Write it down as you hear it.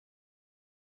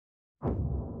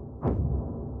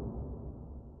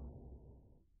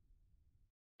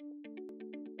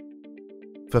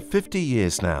For 50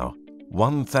 years now,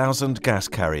 1,000 gas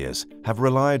carriers have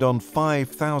relied on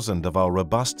 5,000 of our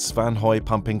robust Svanehoj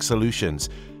pumping solutions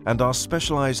and our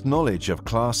specialized knowledge of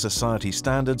class society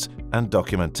standards and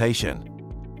documentation.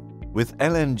 With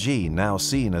LNG now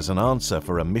seen as an answer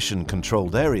for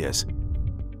emission-controlled areas,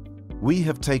 we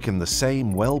have taken the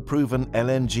same well-proven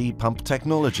LNG pump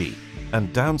technology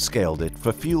and downscaled it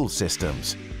for fuel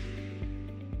systems.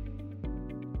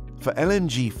 For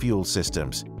LNG fuel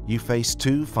systems, you face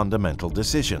two fundamental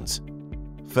decisions.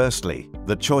 Firstly,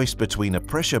 the choice between a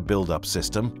pressure build-up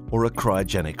system or a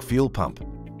cryogenic fuel pump.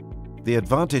 The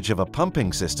advantage of a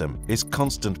pumping system is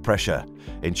constant pressure,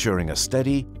 ensuring a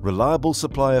steady, reliable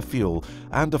supply of fuel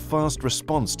and a fast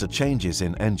response to changes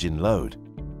in engine load.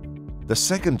 The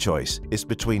second choice is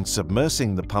between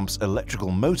submersing the pump's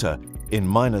electrical motor in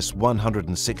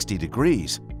 -160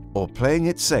 degrees or playing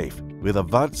it safe with a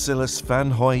Wärtsilä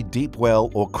Svanehoj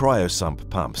Deepwell or cryosump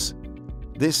pumps.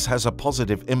 This has a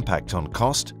positive impact on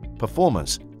cost,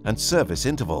 performance and service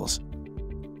intervals.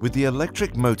 With the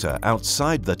electric motor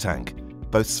outside the tank,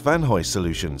 both Svanehoj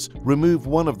solutions remove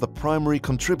one of the primary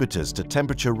contributors to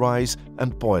temperature rise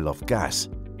and boil-off gas.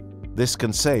 This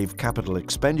can save capital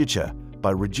expenditure by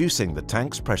reducing the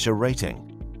tank's pressure rating.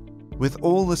 With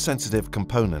all the sensitive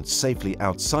components safely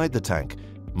outside the tank,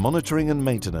 monitoring and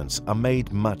maintenance are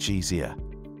made much easier.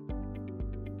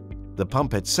 The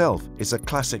pump itself is a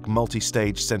classic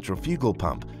multi-stage centrifugal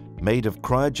pump made of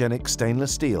cryogenic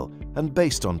stainless steel and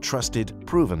based on trusted,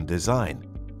 proven design.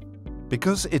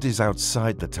 Because it is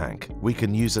outside the tank, we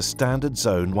can use a standard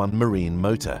Zone 1 marine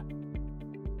motor.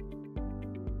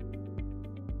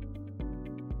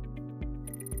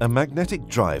 A magnetic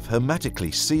drive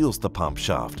hermetically seals the pump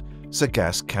shaft, so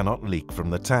gas cannot leak from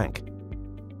the tank.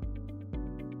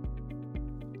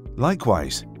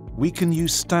 Likewise, we can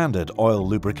use standard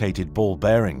oil-lubricated ball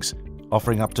bearings,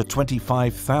 offering up to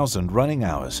 25,000 running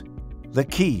hours, the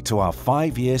key to our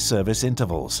 5-year service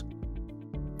intervals.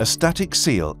 A static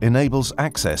seal enables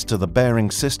access to the bearing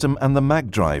system and the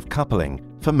mag drive coupling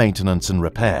for maintenance and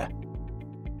repair.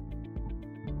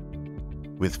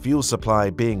 With fuel supply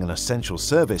being an essential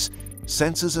service,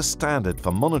 sensors are standard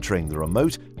for monitoring the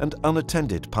remote and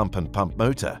unattended pump and pump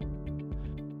motor.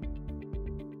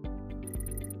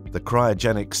 The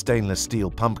cryogenic stainless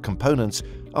steel pump components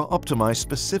are optimized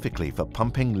specifically for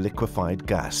pumping liquefied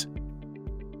gas.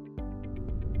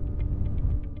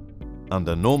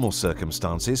 Under normal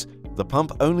circumstances, the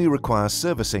pump only requires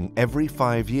servicing every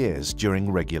 5 years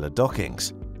during regular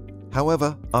dockings.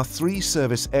 However, our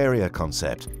 3-service area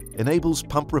concept enables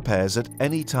pump repairs at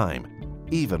any time,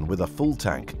 even with a full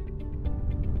tank.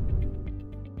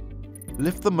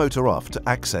 Lift the motor off to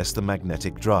access the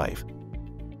magnetic drive.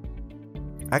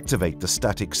 Activate the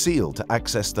static seal to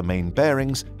access the main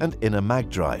bearings and inner mag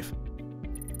drive.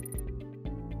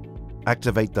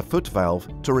 Activate the foot valve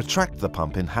to retract the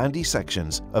pump in handy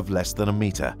sections of less than a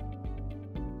meter.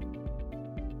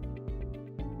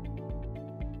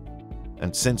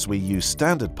 And since we use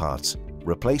standard parts,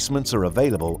 replacements are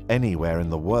available anywhere in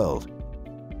the world.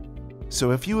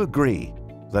 So if you agree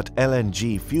that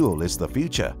LNG fuel is the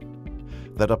future,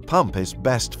 that a pump is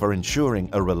best for ensuring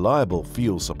a reliable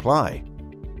fuel supply,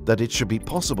 that it should be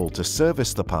possible to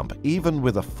service the pump even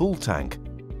with a full tank,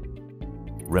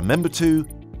 remember to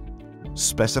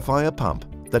specify a pump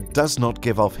that does not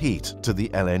give off heat to the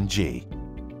LNG.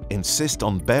 Insist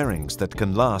on bearings that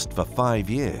can last for 5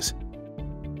 years.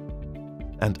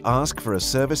 And ask for a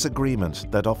service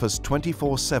agreement that offers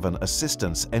 24/7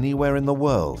 assistance anywhere in the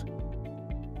world.